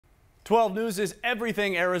12 News is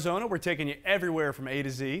everything Arizona. We're taking you everywhere from A to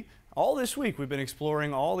Z. All this week, we've been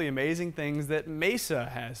exploring all the amazing things that Mesa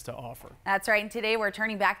has to offer. That's right. And today, we're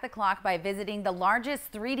turning back the clock by visiting the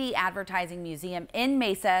largest 3D advertising museum in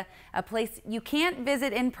Mesa, a place you can't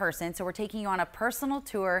visit in person. So we're taking you on a personal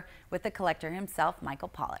tour with the collector himself, Michael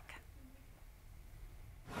Pollack.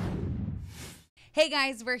 Hey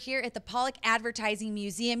guys, we're here at the Pollack Advertising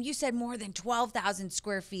Museum. You said more than 12,000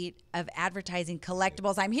 square feet of advertising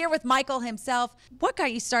collectibles. I'm here with Michael himself. What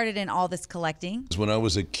got you started in all this collecting? When I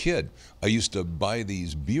was a kid, I used to buy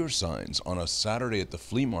these beer signs on a Saturday at the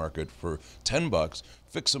flea market for 10 bucks,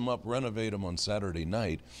 fix them up, renovate them on Saturday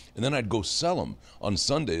night, and then I'd go sell them on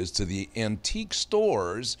Sundays to the antique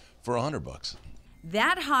stores for 100 bucks.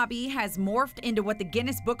 That hobby has morphed into what the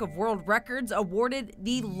Guinness Book of World Records awarded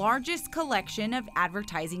the largest collection of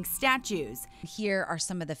advertising statues. Here are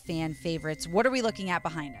some of the fan favorites. What are we looking at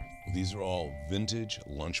behind us? These are all vintage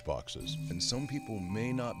lunchboxes, and some people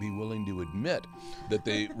may not be willing to admit that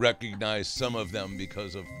they recognize some of them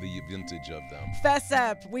because of the vintage of them. Fess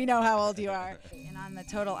up, we know how old you are. And on the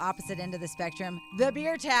total opposite end of the spectrum, the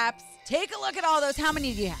beer taps. Take a look at all those. How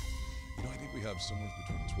many do you have? You know, I think we have somewhere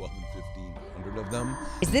between 12 and 1,500 of them.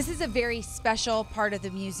 This is a very special part of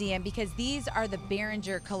the museum because these are the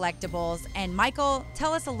Behringer collectibles. And Michael,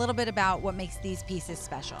 tell us a little bit about what makes these pieces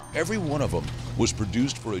special. Every one of them was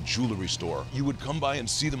produced for a jewelry store. You would come by and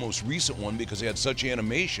see the most recent one because they had such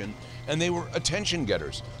animation and they were attention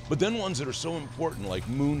getters. But then ones that are so important like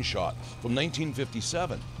Moonshot from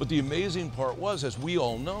 1957. But the amazing part was, as we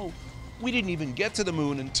all know, we didn't even get to the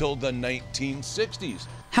moon until the 1960s.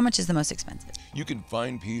 How much is the most expensive? You can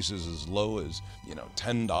find pieces as low as,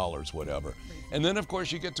 $10, whatever. And then, of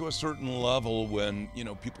course, you get to a certain level when,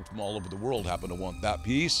 people from all over the world happen to want that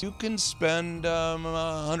piece. You can spend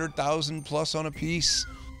 100,000 plus on a piece.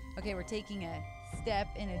 Okay, we're taking a step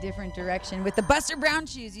in a different direction with the Buster Brown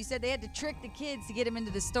shoes. You said they had to trick the kids to get them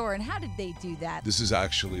into the store, and how did they do that? This is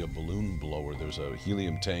actually a balloon blower. There's a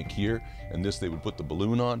helium tank here, and this they would put the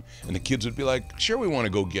balloon on, and the kids would be like, sure, we want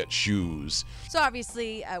to go get shoes. So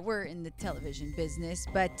obviously, we're in the television business,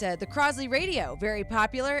 but the Crosley radio, very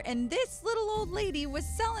popular, and this little old lady was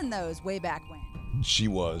selling those way back when. She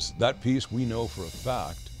was. That piece we know for a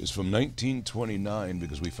fact is from 1929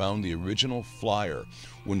 because we found the original flyer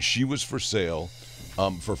when she was for sale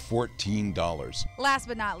for $14. Last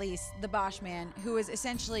but not least, the Bosch man, who was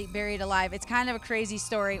essentially buried alive. It's kind of a crazy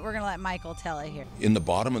story. We're going to let Michael tell it here. In the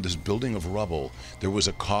bottom of this building of rubble, there was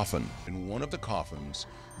a coffin. In one of the coffins,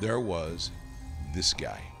 there was this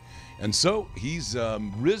guy. And so he's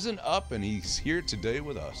risen up and he's here today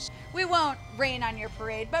with us. We won't rain on your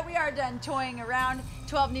parade, but we are done toying around.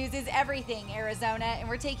 12 News is everything Arizona, and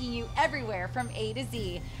we're taking you everywhere from A to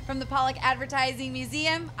Z. From the Pollack Advertising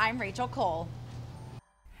Museum, I'm Rachel Cole.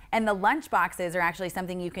 And the lunch boxes are actually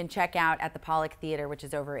something you can check out at the Pollack Theater, which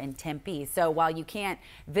is over in Tempe. So while you can't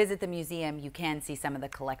visit the museum, you can see some of the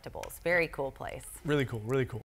collectibles. Very cool place. Really cool, really cool.